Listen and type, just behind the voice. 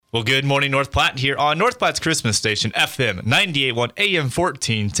Well, good morning, North Platte, here on North Platte's Christmas station, FM 98.1 AM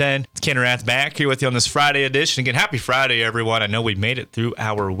 1410. It's Ken Rath back here with you on this Friday edition. Again, happy Friday, everyone. I know we made it through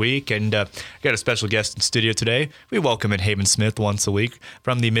our week, and got a special guest in studio today. We welcome in Haven Smith once a week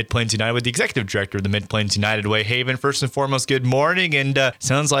from the Mid-Plains United Way, the executive director of the Mid-Plains United Way. Haven, first and foremost, good morning, and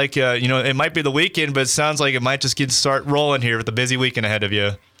sounds like, it might be the weekend, but it sounds like it might just start rolling here with a busy weekend ahead of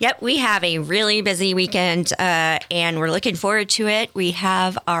you. Yep, we have a really busy weekend, and we're looking forward to it. We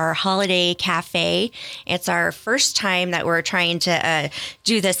have our holiday cafe. It's our first time that we're trying to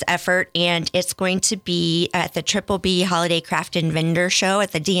do this effort, and it's going to be at the Triple B Holiday Craft and Vendor Show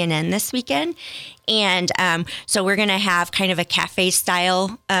at the DNN this weekend. And so we're going to have kind of a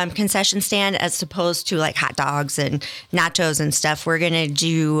cafe-style concession stand as opposed to like hot dogs and nachos and stuff. We're going to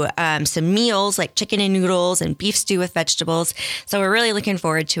do some meals like chicken and noodles and beef stew with vegetables. So we're really looking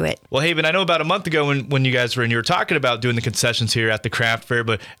forward to it. Well, Haven, I know about a month ago when you guys were in, you were talking about doing the concessions here at the craft fair,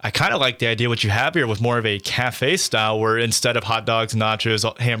 but I kind of like the idea what you have here with more of a cafe style where instead of hot dogs,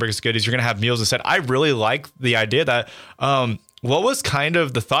 nachos, hamburgers, goodies, you're going to have meals instead. I really like the idea that, what was kind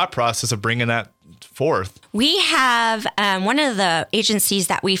of the thought process of bringing that forth? We have one of the agencies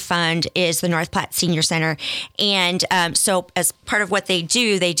that we fund is the North Platte Senior Center. And so as part of what they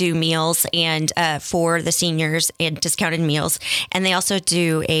do meals and for the seniors and discounted meals. And they also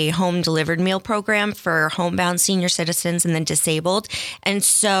do a home delivered meal program for homebound senior citizens and the disabled. And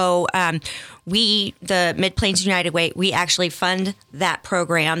so the Mid-Plains United Way, we actually fund that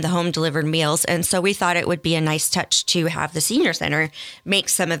program, the home delivered meals. And so we thought it would be a nice touch to have the senior center make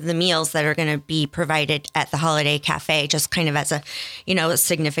some of the meals that are going to be provided at the holiday cafe, just kind of as a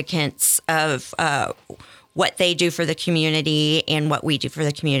significance of what they do for the community and what we do for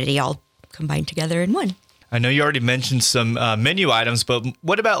the community all combined together in one. I know you already mentioned some menu items, but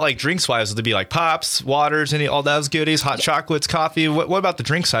what about like drinks wise? Will there be like pops, waters, all those goodies, hot chocolates, coffee? What about the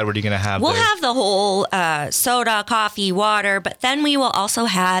drink side? What are you going to have? We'll there? have the whole soda, coffee, water, but then we will also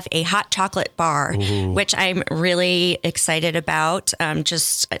have a hot chocolate bar, which I'm really excited about.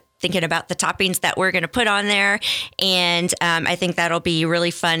 Just thinking about the toppings that we're going to put on there. And I think that'll be really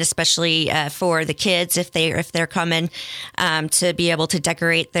fun, especially for the kids if they're coming to be able to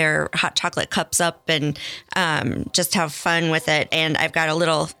decorate their hot chocolate cups up and just have fun with it. And I've got a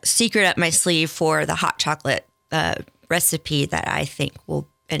little secret up my sleeve for the hot chocolate recipe that I think will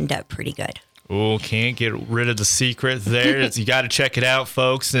end up pretty good. Oh, can't get rid of the secret there. You got to check it out,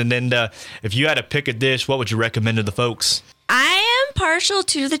 folks. And then if you had to pick a dish, what would you recommend to the folks? I am partial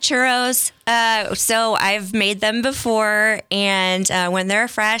to the churros, so I've made them before, and when they're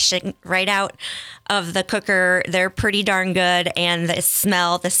fresh and right out of the cooker, they're pretty darn good, and the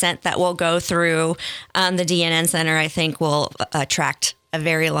scent that will go through the DNN Center, I think, will attract a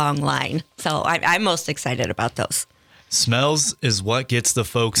very long line. So I'm most excited about those. Smells is what gets the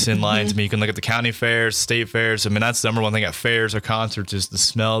folks in line to me. You can look at the county fairs, state fairs. I mean, that's the number one thing at fairs or concerts is the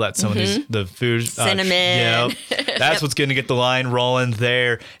smell that some of the food. Cinnamon. That's what's going to get the line rolling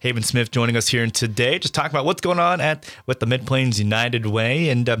there. Haven Smith joining us here today. Just talk about what's going on with the Mid-Plains United Way.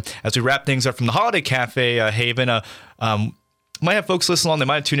 And as we wrap things up from the Holiday Cafe, Haven, might have folks listen along. They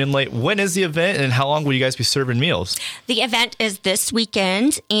might tune in late. When is the event and how long will you guys be serving meals? The event is this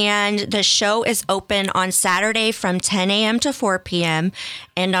weekend, and the show is open on Saturday from 10 a.m. to 4 p.m.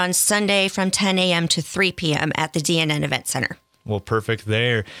 and on Sunday from 10 a.m. to 3 p.m. at the DNN Event Center. Well, perfect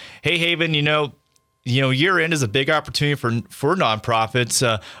there. Hey, Haven, year-end is a big opportunity for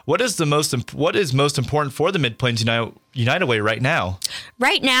nonprofits. What is most important for the Mid-Plains United Way right now?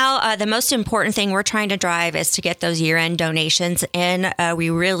 Right now, the most important thing we're trying to drive is to get those year-end donations in. We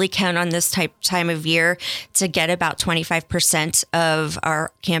really count on this time of year to get about 25% of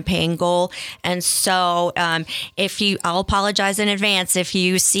our campaign goal. And so I'll apologize in advance if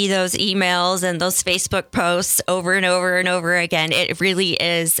you see those emails and those Facebook posts over and over and over again. It really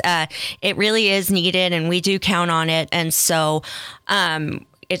is needed, and we do count on it. And so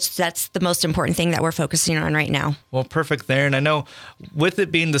that's the most important thing that we're focusing on right now. Well, perfect there. And I know with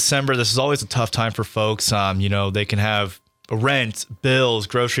it being December, this is always a tough time for folks. They can have rent, bills,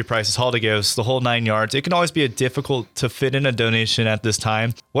 grocery prices, holiday gifts, the whole 9 yards. It can always be difficult to fit in a donation at this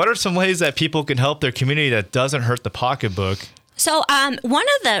time. What are some ways that people can help their community that doesn't hurt the pocketbook? So one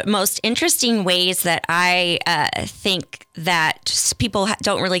of the most interesting ways that I think that people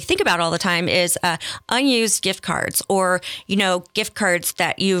don't really think about all the time is unused gift cards or, gift cards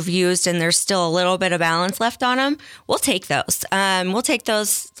that you've used and there's still a little bit of balance left on them. We'll take those.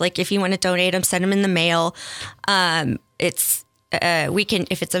 Like if you want to donate them, send them in the mail. We can,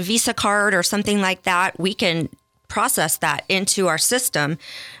 if it's a Visa card or something like that, we can process that into our system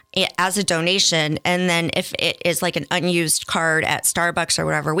it as a donation. And then if it is like an unused card at Starbucks or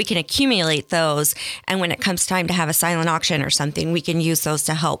whatever, we can accumulate those. And when it comes time to have a silent auction or something, we can use those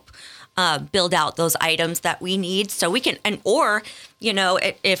to help build out those items that we need. So we can,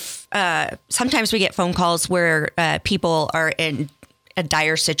 if sometimes we get phone calls where people are in a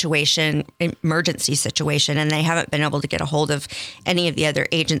dire situation, emergency situation, and they haven't been able to get a hold of any of the other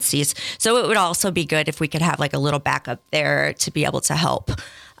agencies. So it would also be good if we could have like a little backup there to be able to help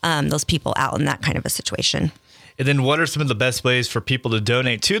those people out in that kind of a situation. And then what are some of the best ways for people to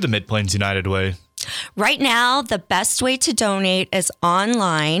donate to the Mid-Plains United Way? Right now, the best way to donate is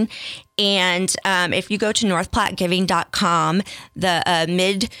online. And if you go to northplattgiving.com, the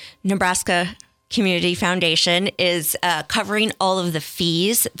Mid-Nebraska Community Foundation is covering all of the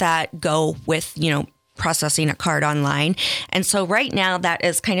fees that go with, processing a card online. And so right now, that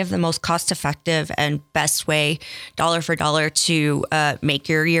is kind of the most cost-effective and best way, dollar for dollar, to make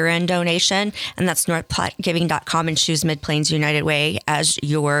your year-end donation. And that's northplattgiving.com, and choose Mid-Plains United Way as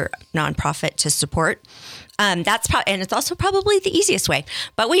your nonprofit to support. And it's also probably the easiest way.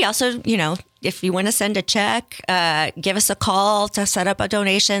 But we also, if you want to send a check, give us a call to set up a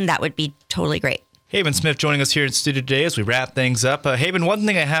donation. That would be totally great. Haven Smith joining us here in studio today as we wrap things up. Haven, one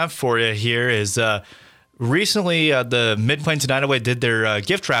thing I have for you here is recently the Mid-Plains United Way did their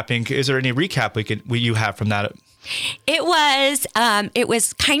gift wrapping. Is there any recap you have from that? It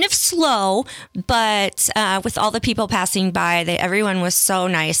was kind of slow, but with all the people passing by, everyone was so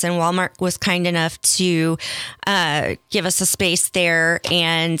nice, and Walmart was kind enough to give us a space there,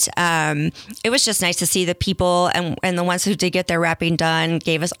 and it was just nice to see the people, and the ones who did get their wrapping done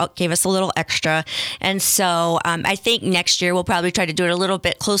gave us a little extra, and so I think next year we'll probably try to do it a little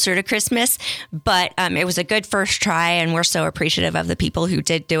bit closer to Christmas, but it was a good first try, and we're so appreciative of the people who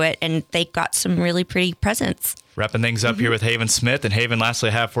did do it, and they got some really pretty presents. Wrapping things up here with Haven Smith. And Haven, lastly,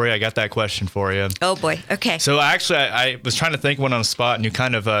 I have for you, I got that question for you. Oh boy. Okay. So actually, I was trying to think one on the spot, and you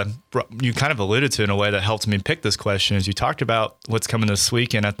kind of alluded to in a way that helped me pick this question. As you talked about what's coming this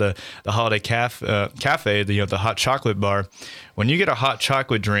weekend at the Holiday Cafe, the hot chocolate bar. When you get a hot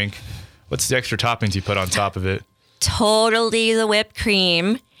chocolate drink, what's the extra toppings you put on top of it? Totally the whipped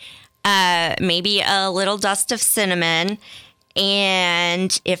cream, maybe a little dust of cinnamon,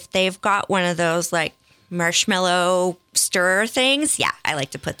 and if they've got one of those like marshmallow stir things, yeah, I like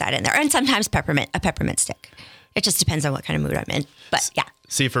to put that in there. And sometimes a peppermint stick. It just depends on what kind of mood I'm in. But yeah.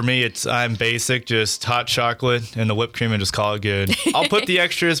 See, for me, I'm basic, just hot chocolate and the whipped cream and just call it good. I'll put the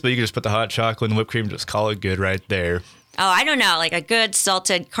extras, but you can just put the hot chocolate and the whipped cream and just call it good right there. Oh, I don't know. Like a good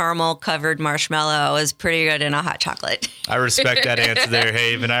salted caramel covered marshmallow is pretty good in a hot chocolate. I respect that answer there,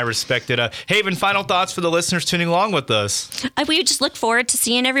 Haven. I respect it. Haven, final thoughts for the listeners tuning along with us. We just look forward to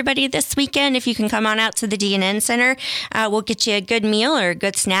seeing everybody this weekend. If you can come on out to the D&N Center, we'll get you a good meal or a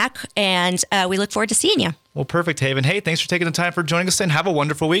good snack, and we look forward to seeing you. Well, perfect, Haven. Hey, thanks for taking the time for joining us, and have a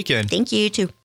wonderful weekend. Thank you, you too.